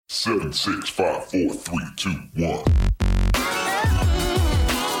Seven, 6, 5, 4, 3, 2, 1.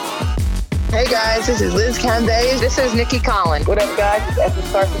 Hey guys, this is Liz Cambage. This is Nikki Collins. What up, guys? It's Esther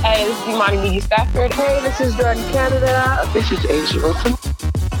Sarkis. Hey, this is Imani Media Stafford. Hey, this is Jordan Canada. This is Asia Wilson.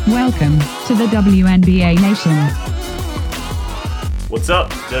 Welcome to the WNBA Nation. What's up,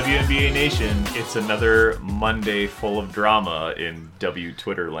 WNBA Nation? It's another Monday full of drama in W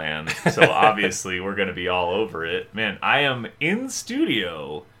Twitter land. So obviously we're going to be all over it. Man, I am in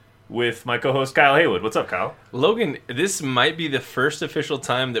studio with my co-host Kyle Haywood. What's up, Kyle? Logan, this might be the first official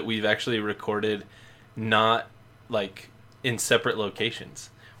time that we've actually recorded not like in separate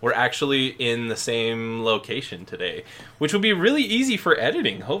locations. We're actually in the same location today, which will be really easy for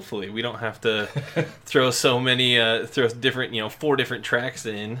editing. Hopefully, we don't have to throw different, 4 different tracks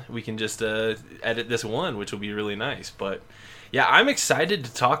in. We can just edit this one, which will be really nice. But yeah, I'm excited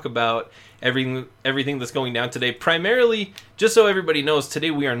to talk about everything that's going down today. Primarily, just so everybody knows,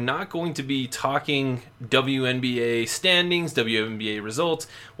 today we are not going to be talking WNBA standings, WNBA results.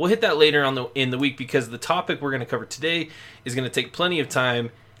 We'll hit that later in the week because the topic we're going to cover today is going to take plenty of time.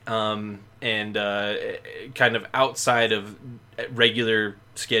 And kind of outside of regular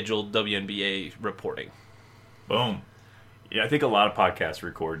scheduled WNBA reporting. Boom. Yeah, I think a lot of podcasts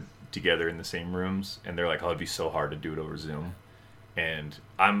record together in the same rooms, and they're like, "Oh, it'd be so hard to do it over Zoom." And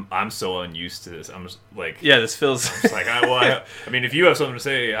I'm so unused to this. I'm just like, yeah, this feels it's like I mean, if you have something to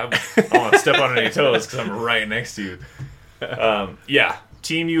say, I don't want to step on any toes because I'm right next to you. Yeah.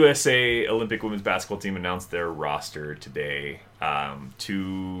 Team USA Olympic women's basketball team announced their roster today.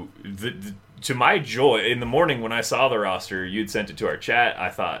 To my joy, in the morning when I saw the roster, you'd sent it to our chat. I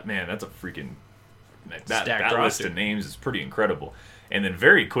thought, man, that's a freaking that list of names is pretty incredible. And then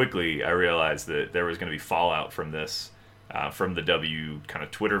very quickly, I realized that there was going to be fallout from this, from the W kind of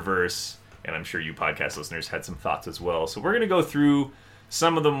Twitterverse, and I'm sure you podcast listeners had some thoughts as well. So we're going to go through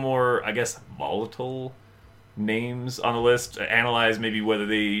some of the more, I guess, volatile names on the list, analyze maybe whether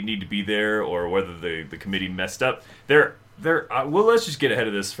they need to be there or whether the committee messed up. Well, let's just get ahead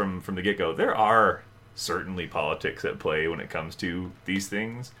of this from the get-go. There are certainly politics at play when it comes to these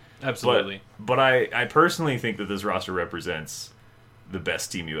things. Absolutely. But I personally think that this roster represents the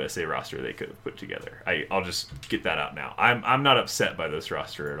best Team USA roster they could have put together. I'll just get that out now. I'm not upset by this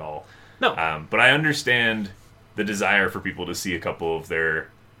roster at all. No. But I understand the desire for people to see a couple of their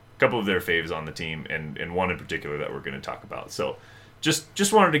faves on the team, and one in particular that we're going to talk about. So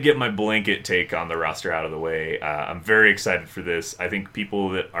just wanted to get my blanket take on the roster out of the way. I'm very excited for this. I think people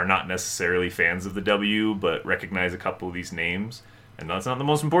that are not necessarily fans of the W but recognize a couple of these names, and that's not the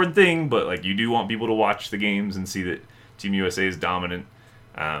most important thing, but like you do want people to watch the games and see that Team USA is dominant.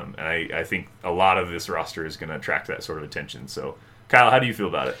 And I think a lot of this roster is going to attract that sort of attention. So Kyle, how do you feel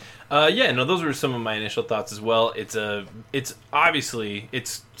about it? Those were some of my initial thoughts as well. It's obviously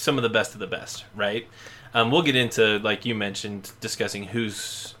some of the best, right? We'll get into, like you mentioned, discussing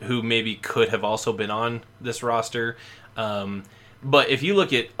who maybe could have also been on this roster. But if you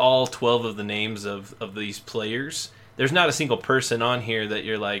look at all 12 of the names of these players, there's not a single person on here that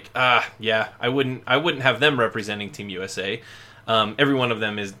you're like, I wouldn't have them representing Team USA. Every one of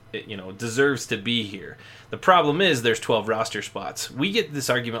them deserves to be here. The problem is there's 12 roster spots. We get this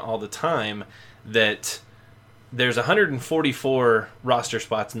argument all the time that there's 144 roster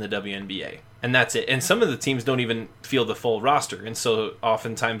spots in the WNBA, and that's it. And some of the teams don't even field the full roster, and so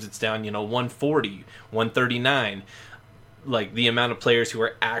oftentimes it's down, 140, 139, like the amount of players who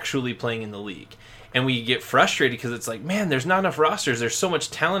are actually playing in the league. And we get frustrated because it's like, man, there's not enough rosters. There's so much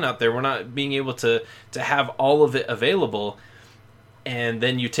talent out there. We're not being able to have all of it available. And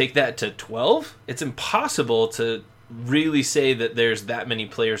then you take that to 12, it's impossible to really say that there's that many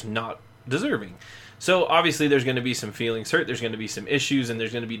players not deserving. So obviously there's going to be some feelings hurt, there's going to be some issues, and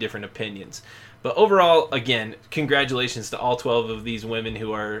there's going to be different opinions. But overall, again, congratulations to all 12 of these women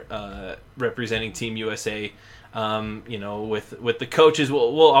who are representing Team USA. With the coaches,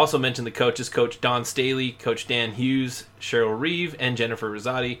 we'll also mention the coaches, Coach Dawn Staley, Coach Dan Hughes, Cheryl Reeve, and Jennifer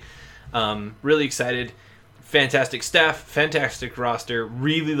Rosati. Really excited. Fantastic staff, fantastic roster.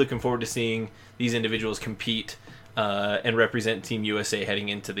 Really looking forward to seeing these individuals compete and represent Team USA heading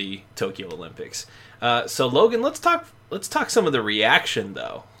into the Tokyo Olympics. So Logan, let's talk some of the reaction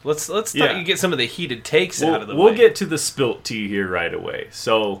though. Let's get some of the heated takes out of the way. We'll get to the spilt tea here right away.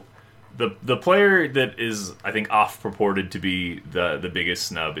 So the player that is, I think, off purported to be the biggest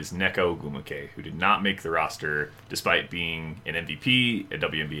snub is Neko Ogwumike, who did not make the roster despite being an MVP, a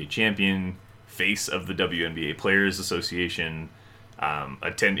WNBA champion, face of the WNBA Players Association.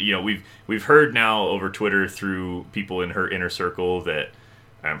 We've heard now over Twitter through people in her inner circle that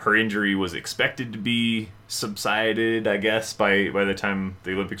Her injury was expected to be subsided, I guess, by the time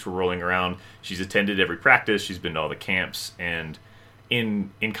the Olympics were rolling around. She's attended every practice. She's been to all the camps. And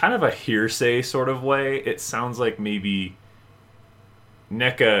in kind of a hearsay sort of way, it sounds like maybe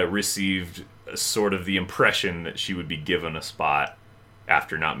Nneka received sort of the impression that she would be given a spot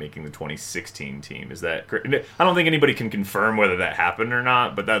after not making the 2016 team. Is that correct? I don't think anybody can confirm whether that happened or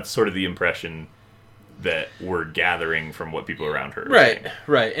not, but that's sort of the impression that we're gathering from what people around her are saying.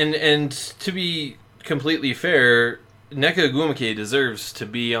 Right. And to be completely fair, Nneka Ogwumike deserves to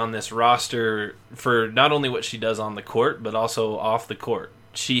be on this roster for not only what she does on the court, but also off the court.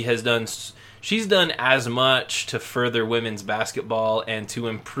 She's done as much to further women's basketball and to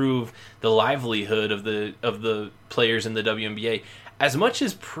improve the livelihood of the players in the WNBA as much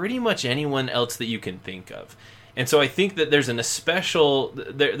as pretty much anyone else that you can think of. And so I think that there's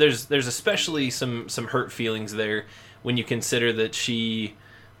there's especially some hurt feelings there when you consider that she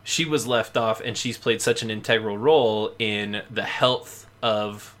was left off and she's played such an integral role in the health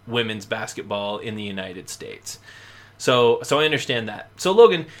of women's basketball in the United States. So I understand that. So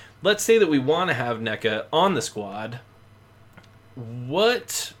Logan, let's say that we want to have Nneka on the squad.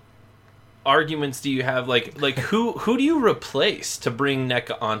 What arguments do you have? Like who do you replace to bring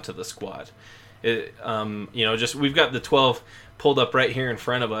Nneka onto the squad? We've got the 12 pulled up right here in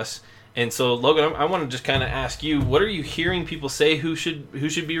front of us, and so Logan, I want to just kind of ask you, what are you hearing people say who should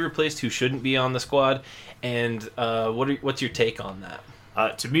be replaced, who shouldn't be on the squad, and what's your take on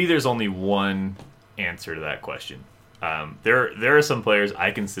that? To me, there's only one answer to that question. There are some players I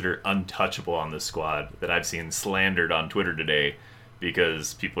consider untouchable on this squad that I've seen slandered on Twitter today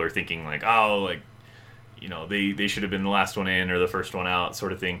because people are thinking like, they should have been the last one in or the first one out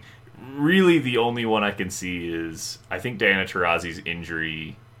sort of thing. Really, the only one I can see is I think Diana Taurasi's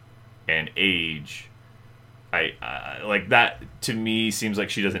injury and age. I like that. To me, seems like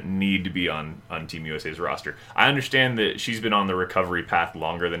she doesn't need to be on Team USA's roster. I understand that she's been on the recovery path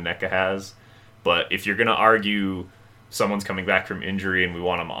longer than Nneka has, but if you're going to argue someone's coming back from injury and we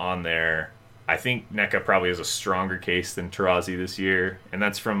want them on there, I think Nneka probably has a stronger case than Taurasi this year, and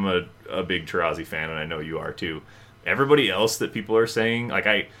that's from a big Taurasi fan, and I know you are too. Everybody else that people are saying, like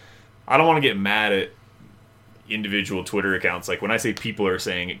I don't want to get mad at individual Twitter accounts. Like when I say people are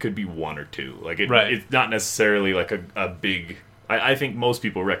saying, it could be one or two. Like it's not necessarily like a big. I think most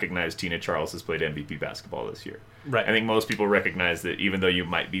people recognize Tina Charles has played MVP basketball this year. Right. I think most people recognize that even though you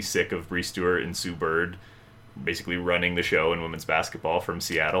might be sick of Bree Stewart and Sue Bird basically running the show in women's basketball from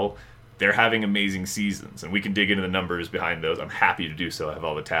Seattle, they're having amazing seasons, and we can dig into the numbers behind those. I'm happy to do so. I have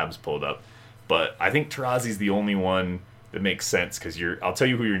all the tabs pulled up, but I think Taurasi's the only one that makes sense because I'll tell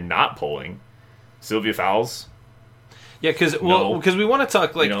you who you're not pulling: Sylvia Fowles. Yeah, because we want to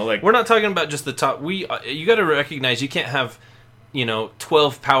talk we're not talking about just the top. You got to recognize you can't have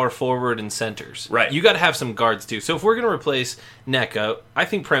 12 power forward and centers. Right. You got to have some guards too. So if we're going to replace Nneka, I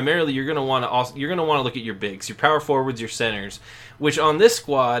think primarily you're going to want to look at your bigs, your power forwards, your centers, which on this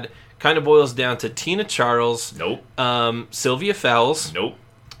squad kind of boils down to Tina Charles. Nope. Sylvia Fowles. Nope.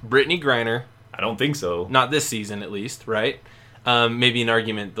 Brittany Griner. I don't think so. Not this season, at least, right? Maybe an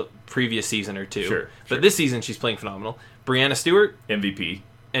argument the previous season or two. Sure. But this season, she's playing phenomenal. Brianna Stewart. MVP.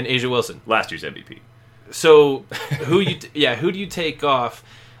 And Asia Wilson. Last year's MVP. So, who do you take off?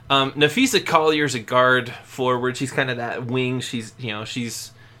 Nafisa Collier's a guard forward. She's kind of that wing. She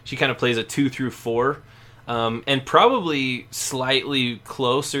kind of plays a 2 through 4. And probably slightly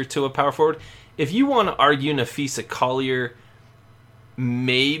closer to a power forward. If you want to argue Nafisa Collier,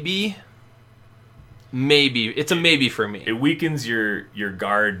 maybe it's a maybe for me. It weakens your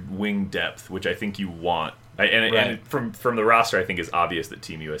guard wing depth, which I think you want. And from the roster, I think it's obvious that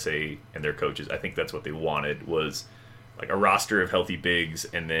Team USA and their coaches, I think that's what they wanted, was like a roster of healthy bigs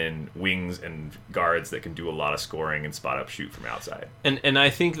and then wings and guards that can do a lot of scoring and spot up shoot from outside. And I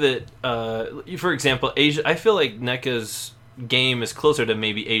think that, for example, Asia, I feel like Nneka's game is closer to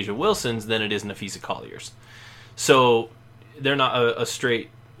maybe Asia Wilson's than it is Nafisa Collier's. So they're not a straight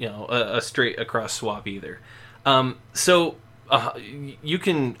across swap either. You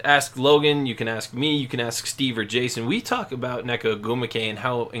can ask Logan, you can ask me, you can ask Steve or Jason. We talk about Nneka Ogwumike and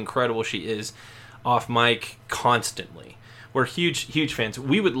how incredible she is off mic constantly. We're huge fans.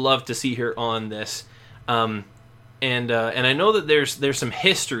 We would love to see her on this. And I know that there's some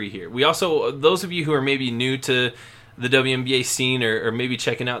history here. We also, those of you who are maybe new to the WNBA scene or maybe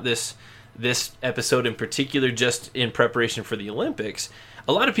checking out this episode in particular just in preparation for the Olympics,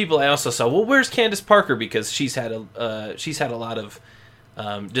 a lot of people I also saw, well, where's Candace Parker? Because she's had a lot of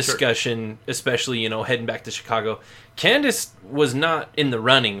discussion, especially, heading back to Chicago. Candace was not in the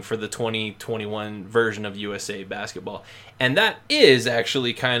running for the 2021 version of USA Basketball. And that is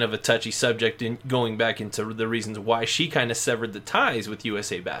actually kind of a touchy subject in going back into the reasons why she kind of severed the ties with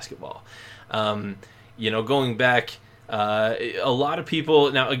USA Basketball. Going back, a lot of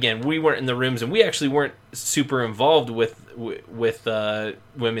people, now again, we weren't in the rooms and we actually weren't super involved with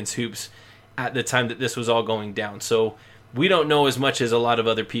women's hoops at the time that this was all going down. So we don't know as much as a lot of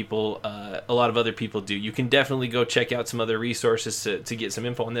other people do. You can definitely go check out some other resources to get some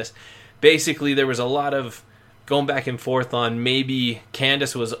info on this. Basically, there was a lot of going back and forth on maybe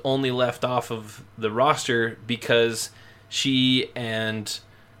Candace was only left off of the roster because she and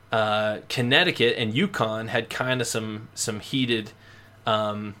Connecticut and UConn had kind of some heated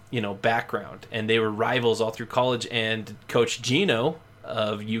background, and they were rivals all through college, and Coach Gino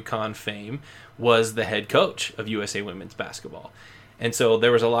of UConn fame was the head coach of USA Women's Basketball. And so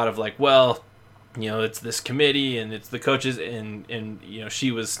there was a lot of it's this committee and it's the coaches and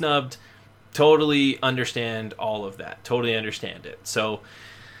she was snubbed. Totally understand all of that. Totally understand it. So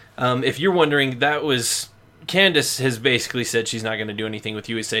if you're wondering, that was Candace has basically said she's not going to do anything with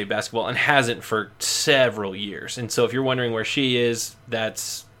USA Basketball and hasn't for several years. And so if you're wondering where she is,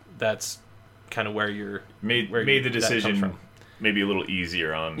 that's kind of where you're made the decision maybe a little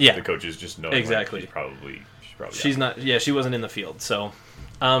easier on the coaches just knowing exactly. She's probably she's not. Yeah, she wasn't in the field. So,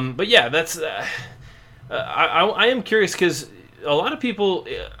 but yeah, that's. I am curious because a lot of people.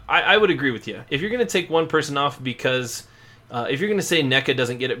 I would agree with you. If you're going to take one person off because, if you're going to say Nneka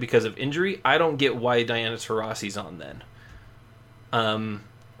doesn't get it because of injury, I don't get why Diana Taurasi's on then.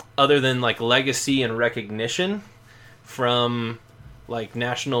 Other than legacy and recognition from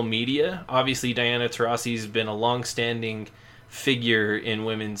national media, obviously Diana Taurasi's been a long-standing figure in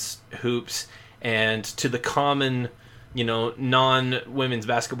women's hoops, and to the common non-women's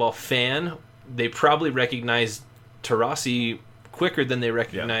basketball fan, they probably recognize Taurasi quicker than they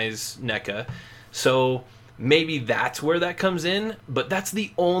recognize Nneka. So maybe that's where that comes in, but that's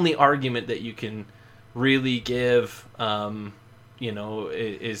the only argument that you can really give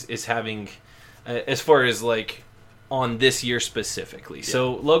is having as far as on this year specifically. Yeah.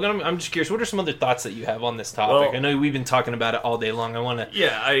 So, Logan, I'm just curious, what are some other thoughts that you have on this topic? I know we've been talking about it all day long. I want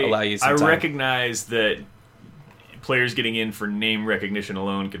to allow you some time. I recognize that players getting in for name recognition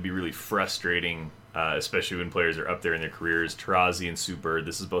alone could be really frustrating, especially when players are up there in their careers. Taurasi and Sue Bird,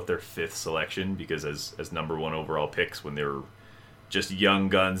 this is both their 5th selection because as number 1 overall picks when they were just young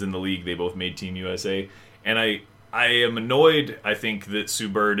guns in the league, they both made Team USA. And I am annoyed, I think, that Sue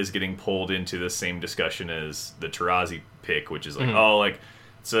Bird is getting pulled into the same discussion as the Taurasi pick, which is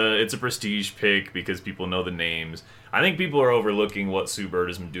it's a prestige pick because people know the names. I think people are overlooking what Sue Bird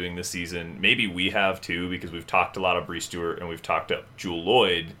has been doing this season. Maybe we have too, because we've talked a lot of Bree Stewart and we've talked up Jewell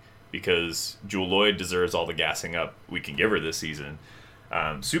Loyd because Jewell Loyd deserves all the gassing up we can give her this season.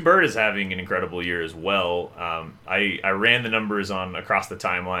 Sue Bird is having an incredible year as well. I ran the numbers on Across the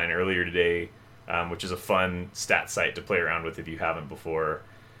Timeline earlier today, which is a fun stat site to play around with if you haven't before,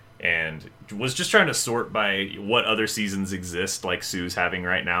 and was just trying to sort by what other seasons exist like Sue's having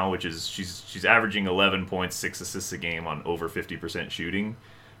right now, which is she's averaging 11 points, 6 assists a game on over 50% shooting.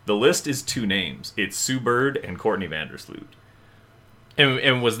 The list is 2 names. It's Sue Bird and Courtney Vandersloot.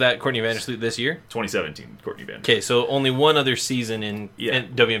 And was that Courtney Vandersloot this year? 2017, Courtney Vandersloot. Okay, so only one other season in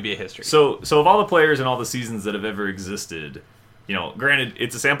WNBA history. So of all the players and all the seasons that have ever existed, granted,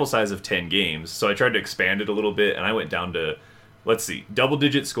 it's a sample size of 10 games, so I tried to expand it a little bit, and I went down to, let's see,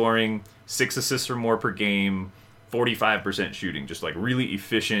 double-digit scoring, 6 assists or more per game, 45% shooting, just really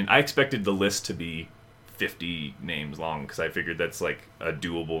efficient. I expected the list to be 50 names long because I figured that's a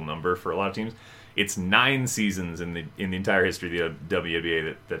doable number for a lot of teams. It's 9 seasons in the entire history of the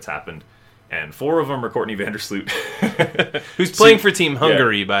WNBA that's happened, and 4 of them are Courtney Vandersloot, who's playing for Team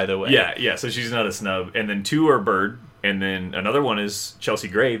Hungary, by the way. Yeah. So she's not a snub, and then 2 are Bird, and then another one is Chelsea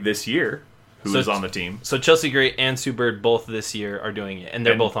Gray this year, who is on the team. So Chelsea Gray and Sue Bird both this year are doing it, and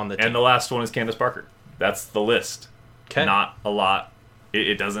they're both on the team. And the last one is Candace Parker. That's the list. Okay. Not a lot.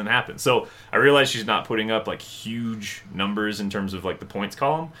 It doesn't happen. So I realize she's not putting up huge numbers in terms of the points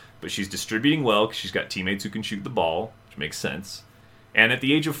column, but she's distributing well because she's got teammates who can shoot the ball, which makes sense. And at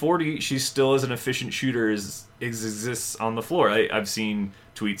the age of 40, she still as an efficient shooter exists on the floor. I've seen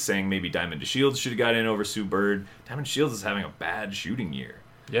tweets saying maybe Diamond DeShields should have got in over Sue Bird. Diamond DeShields is having a bad shooting year.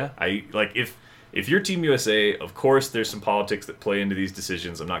 Yeah. If you're Team USA, of course there's some politics that play into these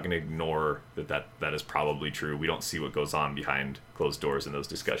decisions. I'm not going to ignore that is probably true. We don't see what goes on behind closed doors in those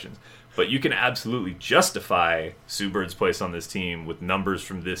discussions. But you can absolutely justify Sue Bird's place on this team with numbers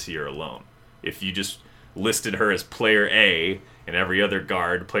from this year alone. If you just listed her as player A and every other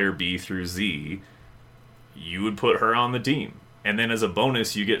guard player B through Z, you would put her on the team. And then as a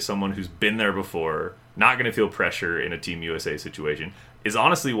bonus, you get someone who's been there before, not going to feel pressure in a Team USA situation, is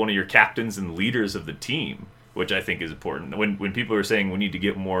honestly one of your captains and leaders of the team, which I think is important. When people are saying we need to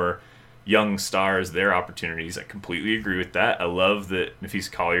get more young stars their opportunities, I completely agree with that. I love that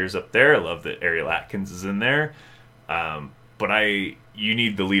Nafisa Collier's up there. I love that Ariel Atkins is in there. But you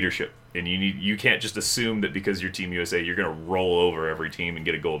need the leadership, and you can't just assume that because you're Team USA, you're going to roll over every team and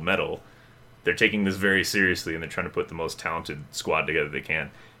get a gold medal. They're taking this very seriously, and they're trying to put the most talented squad together they can.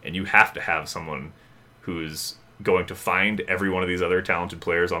 And you have to have someone who's going to find every one of these other talented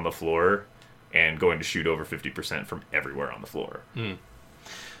players on the floor and going to shoot over 50% from everywhere on the floor.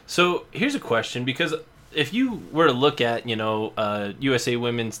 So here's a question, because if you were to look at, USA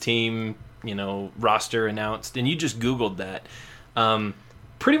women's team, roster announced, and you just Googled that,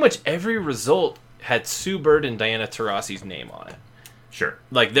 pretty much every result had Sue Bird and Diana Taurasi's name on it. Sure.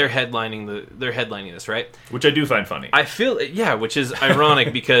 Like they're headlining this, right? Which I do find funny. I feel, which is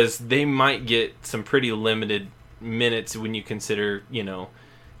ironic because they might get some pretty limited minutes when you consider,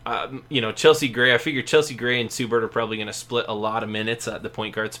 Chelsea Gray. I figure Chelsea Gray and Sue Bird are probably going to split a lot of minutes at the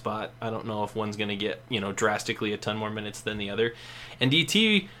point guard spot. I don't know if one's going to get, drastically a ton more minutes than the other. And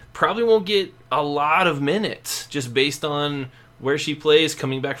DT probably won't get a lot of minutes just based on where she plays,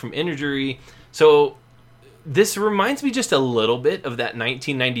 coming back from injury. So this reminds me just a little bit of that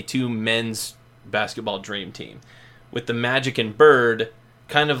 1992 men's basketball dream team with the Magic and Bird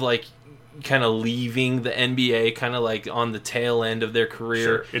kind of leaving the NBA, kind of like on the tail end of their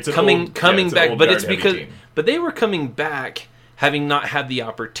career. Sure. It's an coming it's back, an but it's because team. but they were coming back having not had the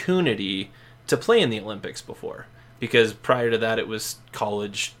opportunity to play in the Olympics before, because prior to that it was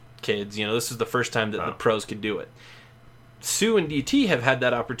college kids. This is the first time that the pros could do it. Sue and DT have had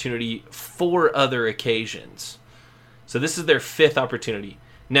that opportunity 4 other occasions. So this is their 5th opportunity.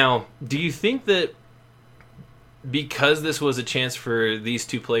 Now, do you think that because this was a chance for these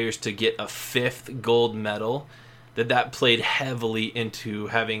 2 players to get a 5th gold medal, that played heavily into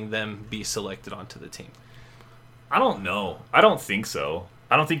having them be selected onto the team? I don't know. I don't think so.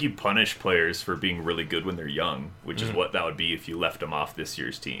 I don't think you punish players for being really good when they're young, which is what that would be if you left them off this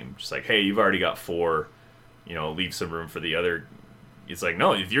year's team. Just like, hey, you've already got 4, leave some room for the other. It's like,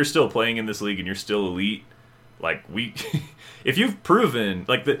 no, if you're still playing in this league and you're still elite, if you've proven,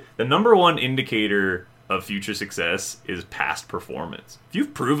 the number one indicator of future success is past performance. If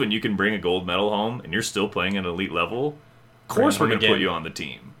you've proven you can bring a gold medal home and you're still playing at an elite level, of course we're going to put you on the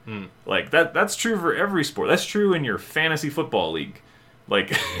team. That's true for every sport. That's true in your fantasy football league.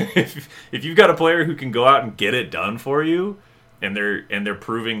 If you've got a player who can go out and get it done for you, and they're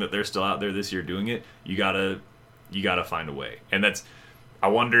proving that they're still out there this year doing it, you gotta find a way. And I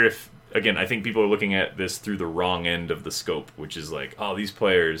wonder if, again, I think people are looking at this through the wrong end of the scope, which is like, oh, these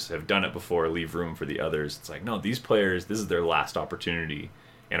players have done it before, leave room for the others. It's like, no, these players, this is their last opportunity,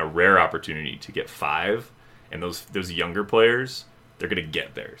 and a rare opportunity to get 5. And those younger players, they're going to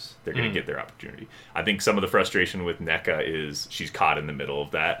get theirs. They're going to get their opportunity. I think some of the frustration with Nneka is she's caught in the middle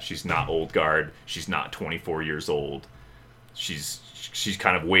of that. She's not old guard. She's not 24 years old. She's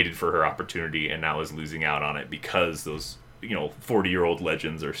kind of waited for her opportunity and now is losing out on it because those 40-year-old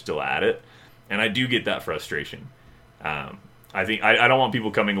legends are still at it. And I do get that frustration. I think I don't want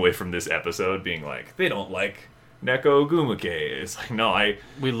people coming away from this episode being like, they don't like Nneka Ogwumike. It's like, no,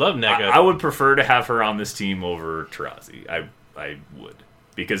 we love Nneka. I would prefer to have her on this team over Taurasi. I would,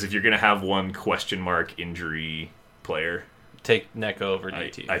 because if you're going to have one question mark injury player, take Nneka over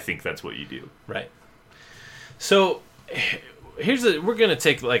DT. I think that's what you do. Right. So we're going to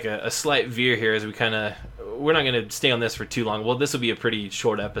take a slight veer here as we're not going to stay on this for too long. Well, this will be a pretty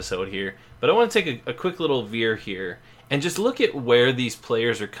short episode here, but I want to take a quick little veer here and just look at where these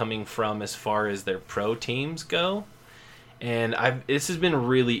players are coming from as far as their pro teams go. And this has been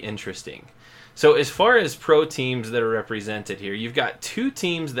really interesting. So as far as pro teams that are represented here, you've got 2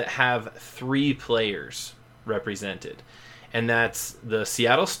 teams that have 3 players represented. And that's the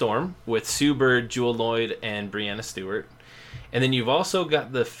Seattle Storm with Sue Bird, Jewel Lloyd, and Breanna Stewart. And then you've also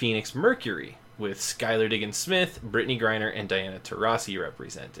got the Phoenix Mercury with Skylar Diggins-Smith, Brittany Griner, and Diana Taurasi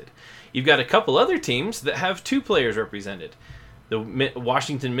represented. You've got a couple other teams that have 2 players represented. The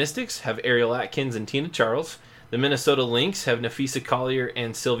Washington Mystics have Ariel Atkins and Tina Charles. The Minnesota Lynx have Nafisa Collier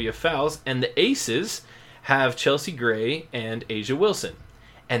and Sylvia Fowles. And the Aces have Chelsea Gray and Asia Wilson.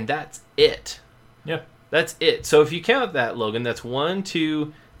 And that's it. Yeah. That's it. So if you count that, Logan, that's 1,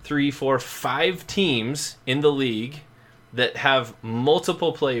 2, 3, 4, 5 teams in the league that have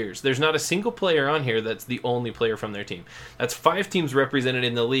multiple players. There's not a single player on here that's the only player from their team. That's 5 teams represented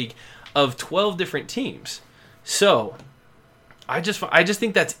in the league. of 12 different teams. So I just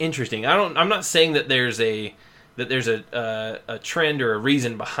think that's interesting. I'm not saying that there's a trend or a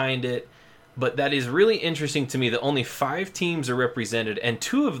reason behind it, but that is really interesting to me that only 5 teams are represented, and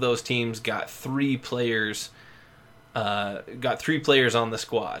 2 of those teams got 3 players on the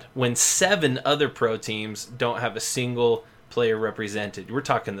squad, when 7 other pro teams don't have a single player represented. We're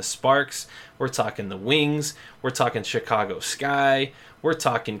talking the Sparks, we're talking the Wings, we're talking Chicago Sky, we're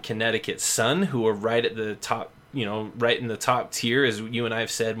talking Connecticut Sun, who are right at the top, right in the top tier, as you and I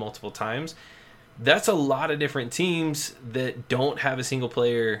have said multiple times. That's a lot of different teams that don't have a single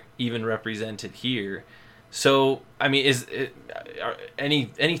player even represented here. So, I mean,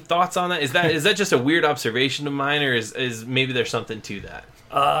 any thoughts on that? Is that just a weird observation of mine, or is maybe there's something to that?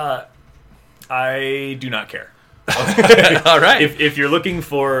 I do not care. All right. If you're looking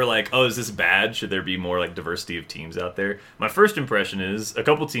for is this bad? Should there be more diversity of teams out there? My first impression is a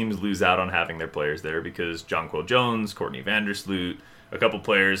couple teams lose out on having their players there because Jonquil Jones, Courtney Vandersloot, a couple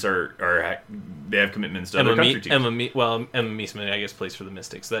players they have commitments to other country teams. Emma Meesman, I guess, plays for the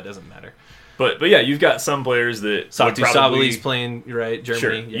Mystics, so that doesn't matter. But yeah, you've got some players that Satu Sabali's playing, right? Germany.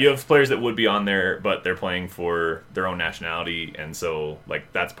 Sure. Yeah. You have players that would be on there, but they're playing for their own nationality, and so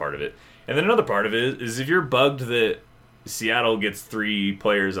that's part of it. And then another part of it is if you're bugged that Seattle gets 3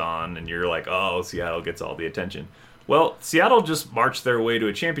 players on, and you're like, oh, Seattle gets all the attention. Well, Seattle just marched their way to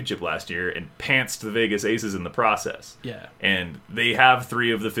a championship last year and pantsed the Vegas Aces in the process. Yeah. And they have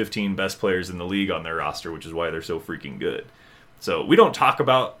 3 of the 15 best players in the league on their roster, which is why they're so freaking good. So we don't talk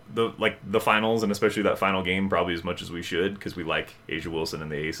about the finals, and especially that final game, probably as much as we should, because we like Asia Wilson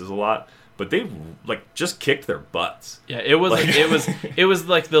and the Aces a lot. But they just kicked their butts. Yeah, it was it was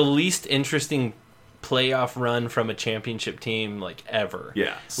the least interesting playoff run from a championship team ever.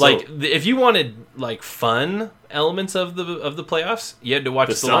 Yeah. So, if you wanted fun elements of the playoffs, you had to watch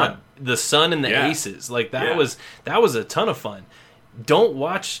the Sun and the Aces. That was a ton of fun. Don't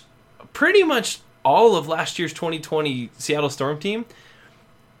watch pretty much all of last year's 2020 Seattle Storm team.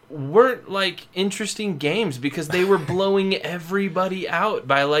 Weren't interesting games because they were blowing everybody out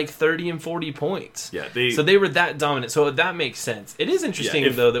by 30 and 40 points. Yeah, so they were that dominant. So that makes sense. It is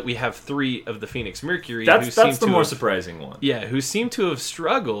interesting though that we have 3 of the Phoenix Mercury. That's the more surprising one. Yeah, who seem to have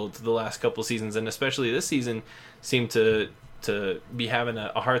struggled the last couple seasons, and especially this season, seem to be having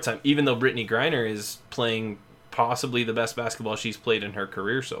a hard time. Even though Brittany Griner is playing possibly the best basketball she's played in her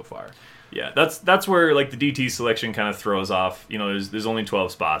career so far. Yeah, that's where the DT selection kind of throws off. There's only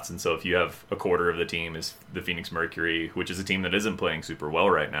 12 spots, and so if you have a quarter of the team is the Phoenix Mercury, which is a team that isn't playing super well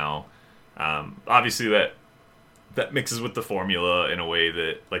right now, obviously that mixes with the formula in a way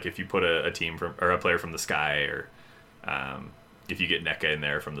that if you put a team or a player from the Sky, or if you get NECA in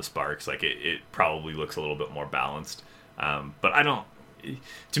there from the Sparks, it probably looks a little bit more balanced. But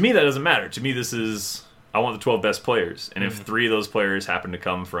to me that doesn't matter. To me this is, I want the 12 best players, and if 3 of those players happen to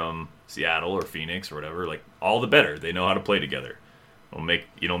come from Seattle or Phoenix or whatever, all the better. They know how to play together. It'll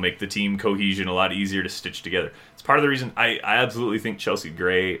make the team cohesion a lot easier to stitch together. It's part of the reason I absolutely think Chelsea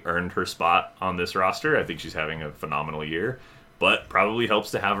Gray earned her spot on this roster. I think she's having a phenomenal year, but probably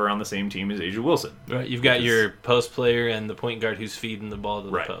helps to have her on the same team as Asia Wilson. Right, you've got your post player and the point guard who's feeding the ball to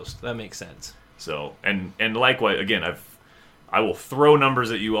the post. That makes sense. So and likewise, again, I will throw numbers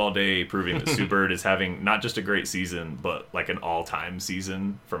at you all day proving that Sue Bird is having not just a great season, but an all-time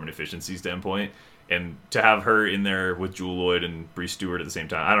season from an efficiency standpoint. And to have her in there with Jewel Lloyd and Bree Stewart at the same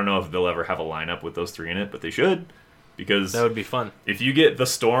time, I don't know if they'll ever have a lineup with those 3 in it, but they should, because that would be fun. If you get the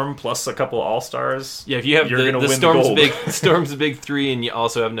Storm plus a couple All-Stars, if you have the Storm's Storm's big 3, and you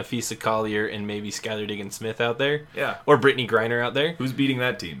also have Nafisa Collier and maybe Skylar Diggins-Smith out there, or Brittany Griner out there, who's beating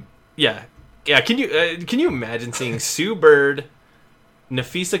that team? Yeah. Can you imagine seeing Sue Bird,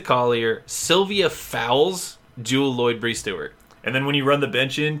 Nafisa Collier, Sylvia Fowles, Jewel Lloyd, Bree Stewart? And then when you run the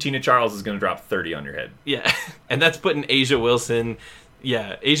bench in, Tina Charles is going to drop 30 on your head. Yeah, and that's putting Asia Wilson,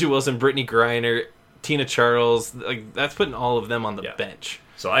 Brittany Griner, Tina Charles, that's putting all of them on the bench.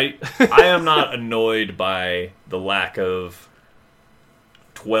 So I am not annoyed by the lack of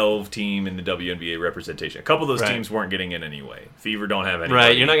 12 team in the WNBA representation. A couple of those teams weren't getting in anyway. Fever don't have anybody.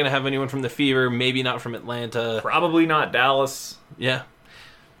 Right, you're not going to have anyone from the Fever, maybe not from Atlanta. Probably not Dallas. Yeah.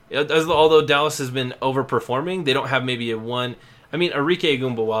 Although Dallas has been overperforming, they don't have maybe a one. I mean, Arike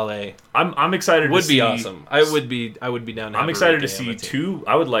Ogunbowale. I'm excited. Would to be see, awesome. I would be down. To I'm have excited Arike to see on the team. 2.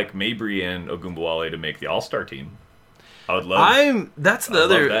 I would like Mabry and Ogunbowale to make the All-Star team. I would love. That's the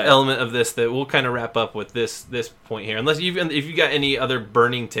other element of this that we'll kind of wrap up with this point here. Unless if you got any other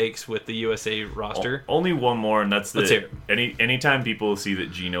burning takes with the USA roster. Only one more, and that's Let's hear it. Anytime people see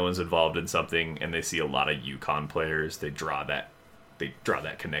that Gino is involved in something and they see a lot of UConn players, they draw that they draw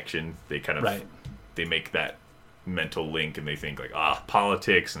that connection. They kind of Right. they make that mental link, and they think like,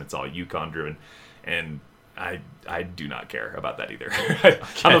 politics, and it's all UConn driven. And I do not care about that either.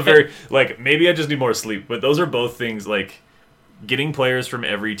 I'm a very, like, maybe I just need more sleep, but those are both things. Like, getting players from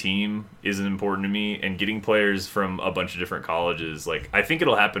every team isn't important to me, and getting players from a bunch of different colleges, like, I think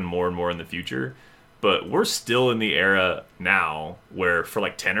it'll happen more and more in the future. But we're still in the era now where for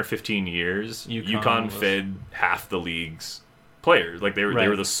like 10 or 15 years, UConn fed half the league's players. Like, they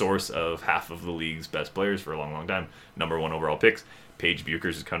were the source of half of the league's best players for a long, long time. #1 overall picks. Paige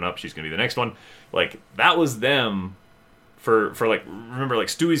Buchers is coming up. She's going to be the next one. Like, that was them for like, remember, like,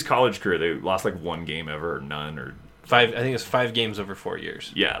 Stewie's college career, they lost like one game ever, or none, or 5. I think it's 5 games over 4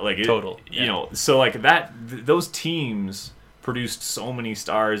 years. yeah, like Total. You know, so like that, those teams produced so many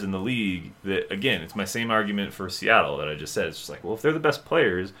stars in the league that, again, it's my same argument for Seattle that I just said. It's just like, well, if they're the best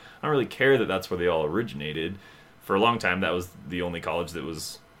players, I don't really care that that's where they all originated. For a long time, that was the only college that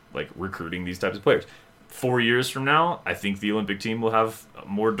was like recruiting these types of players. 4 years from now, I think the Olympic team will have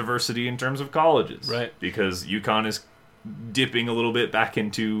more diversity in terms of colleges. Right. Because UConn is dipping a little bit back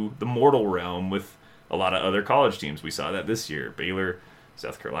into the mortal realm with a lot of other college teams. We saw that this year. Baylor,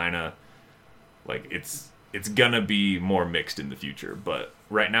 South Carolina. Like, it's gonna be more mixed in the future. But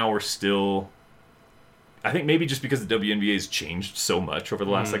right now we're still, I think maybe just because the WNBA has changed so much over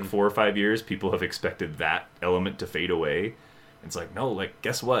the last like 4 or 5 years, people have expected that element to fade away. It's like, no, like,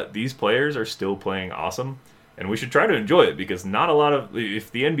 guess what? These players are still playing awesome, and we should try to enjoy it, because not a lot of,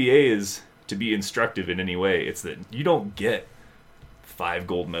 if the NBA is to be instructive in any way, it's that you don't get 5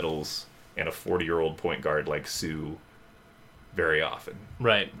 gold medals and a 40-year-old point guard like Sue very often.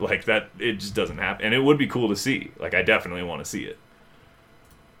 Right. Like, that, it just doesn't happen. And it would be cool to see. Like, I definitely want to see it.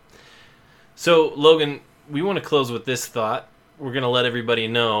 So, Logan, we want to close with this thought. We're going to let everybody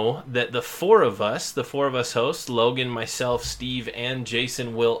know that the four of us hosts, Logan, myself, Steve, and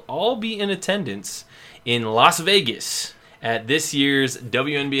Jason, will all be in attendance in Las Vegas at this year's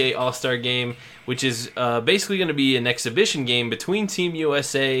WNBA All-Star Game, which is basically going to be an exhibition game between Team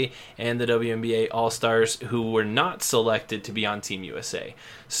USA and the WNBA All-Stars who were not selected to be on Team USA.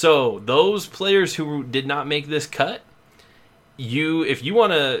 So, those players who did not make this cut, if you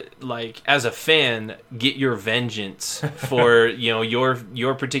want to, like, as a fan, get your vengeance for, you know,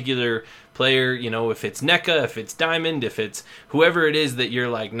 your particular player, you know, if it's NECA, if it's Diamond, if it's whoever it is that you're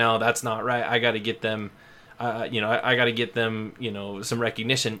like, no, that's not right, I got to get them, I got to get them, you know, some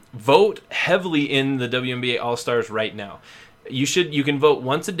recognition. Vote heavily in the WNBA All-Stars right now. You can vote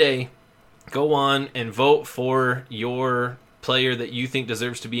once a day. Go on and vote for your player that you think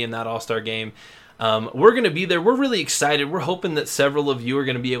deserves to be in that All-Star game. We're going to be there. We're really excited. We're hoping that several of you are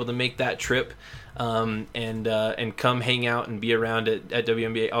going to be able to make that trip and come hang out and be around at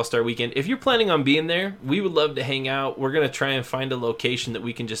WNBA All-Star Weekend. If you're planning on being there, we would love to hang out. We're going to try and find a location that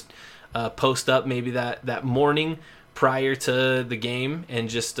we can just post up maybe that morning prior to the game and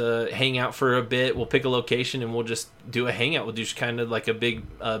just hang out for a bit. We'll pick a location and we'll just do a hangout. We'll do just kind of like a big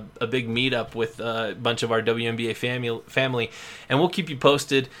meetup with a bunch of our WNBA family, and we'll keep you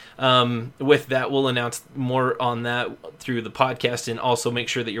posted with that. We'll announce more on that through the podcast, and also make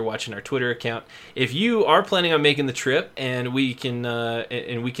sure that you're watching our Twitter account. If you are planning on making the trip and we can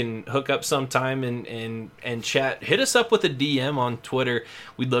hook up sometime and chat, hit us up with a DM on Twitter.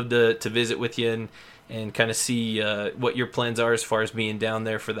 We'd love to visit with you and kind of see what your plans are as far as being down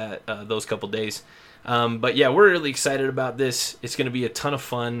there for that those couple days. But yeah, we're really excited about this. It's going to be a ton of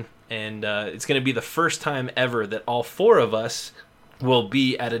fun, and it's going to be the first time ever that all four of us will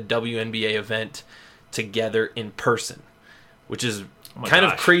be at a WNBA event together in person, which is kind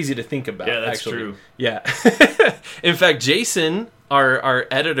of crazy to think about. Yeah, that's actually. true. Yeah. In fact, Jason, our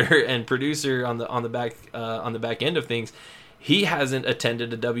editor and producer on the back end of things, he hasn't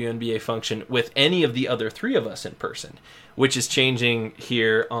attended a WNBA function with any of the other three of us in person, which is changing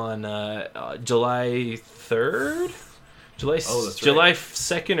here on July 3rd? July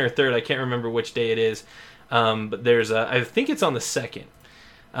 2nd or 3rd. I can't remember which day it is. But there's I think it's on the 2nd.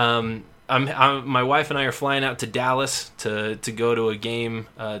 My wife and I are flying out to Dallas to go to a game.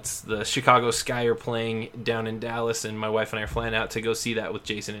 It's the Chicago Sky are playing down in Dallas, and my wife and I are flying out to go see that with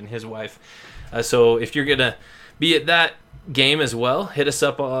Jason and his wife. So if you're going to be at that game as well, hit us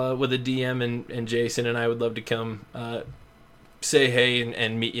up with a DM, and Jason and I would love to come say hey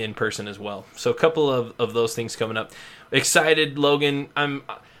and meet you in person as well. So a couple of those things coming up. Excited, Logan.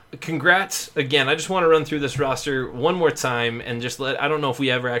 Congrats again. I just want to run through this roster one more time and just I don't know if we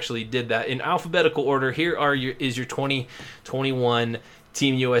ever actually did that in alphabetical order. Here is your 2021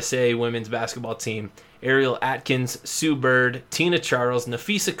 Team USA women's basketball team. Ariel Atkins, Sue Bird, Tina Charles,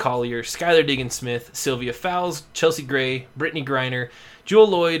 Nafisa Collier, Skylar Diggins-Smith, Sylvia Fowles, Chelsea Gray, Brittany Griner, Jewel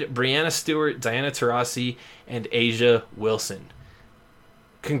Lloyd, Brianna Stewart, Diana Taurasi, and Asia Wilson.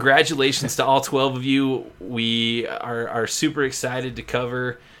 Congratulations to all 12 of you. We are super excited to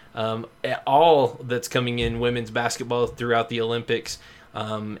cover all that's coming in women's basketball throughout the Olympics,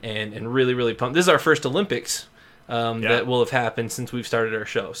 and really, really pumped. This is our first Olympics that will have happened since we've started our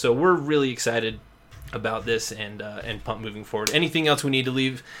show. So we're really excited about this and pumped moving forward. Anything else we need to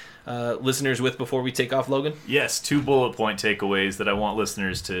leave listeners with before we take off, Logan? Yes, 2 bullet point takeaways that I want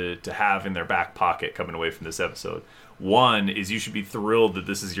listeners to have in their back pocket coming away from this episode. One is you should be thrilled that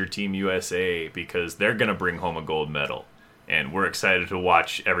this is your Team USA because they're going to bring home a gold medal. And we're excited to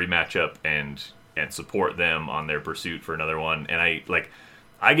watch every matchup and support them on their pursuit for another one. And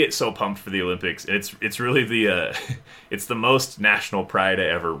I get so pumped for the Olympics. It's really it's the most national pride I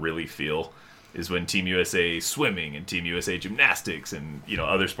ever really feel is when Team USA swimming and Team USA gymnastics and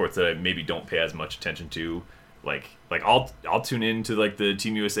other sports that I maybe don't pay as much attention to. Like I'll tune into like the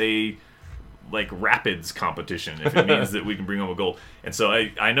Team USA like rapids competition if it means that we can bring home a gold. And so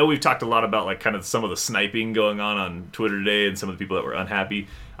I know we've talked a lot about like kind of some of the sniping going on Twitter today and some of the people that were unhappy.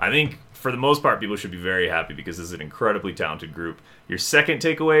 I think for the most part people should be very happy because this is an incredibly talented group. Your second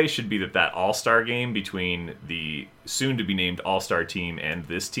takeaway should be that all-star game between the soon to be named all-star team and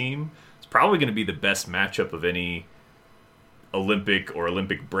this team is probably going to be the best matchup of any Olympic or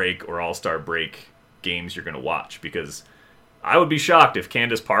Olympic break or all-star break games you're going to watch, because I would be shocked if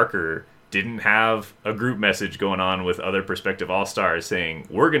Candace Parker didn't have a group message going on with other prospective all-stars saying,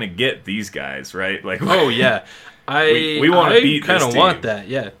 we're going to get these guys, right? Like, oh, yeah. we want to beat this team. I kind of want that,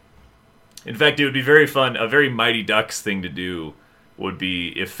 yeah. In fact, it would be very fun. A very Mighty Ducks thing to do would be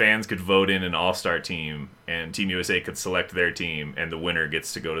if fans could vote in an all-star team and Team USA could select their team and the winner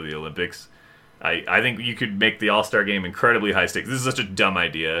gets to go to the Olympics. I think you could make the all-star game incredibly high stakes. This is such a dumb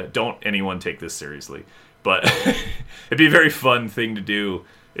idea. Don't anyone take this seriously. But it'd be a very fun thing to do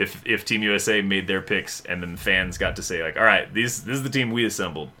if Team USA made their picks and then fans got to say, like, all right, this is the team we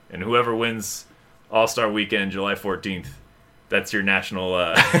assembled. And whoever wins All-Star Weekend, July 14th, that's your national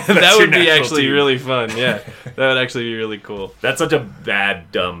that would be actually team. Really fun, yeah. That would actually be really cool. That's such a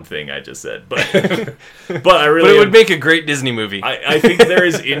bad, dumb thing I just said. But I really But it would make a great Disney movie. I think there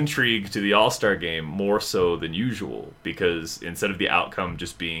is intrigue to the All-Star game more so than usual, because instead of the outcome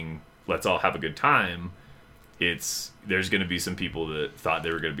just being, let's all have a good time, there's going to be some people that thought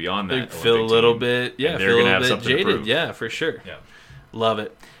they were going to be on that. Feel a little bit, yeah, feel a little bit jaded, yeah, for sure. Yeah, love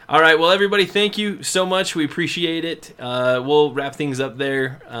it. All right, well, everybody, thank you so much. We appreciate it. We'll wrap things up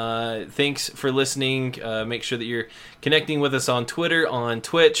there. Thanks for listening. Make sure that you're connecting with us on Twitter, on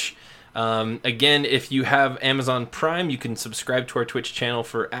Twitch. Again, if you have Amazon Prime, you can subscribe to our Twitch channel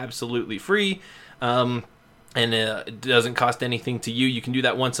for absolutely free. And it doesn't cost anything to you. You can do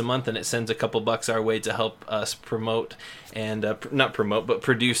that once a month, and it sends a couple bucks our way to help us promote and not promote, but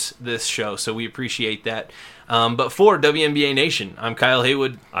produce this show. So we appreciate that. But for WNBA Nation, I'm Kyle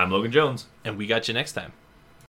Haywood. I'm Logan Jones. And we got you next time.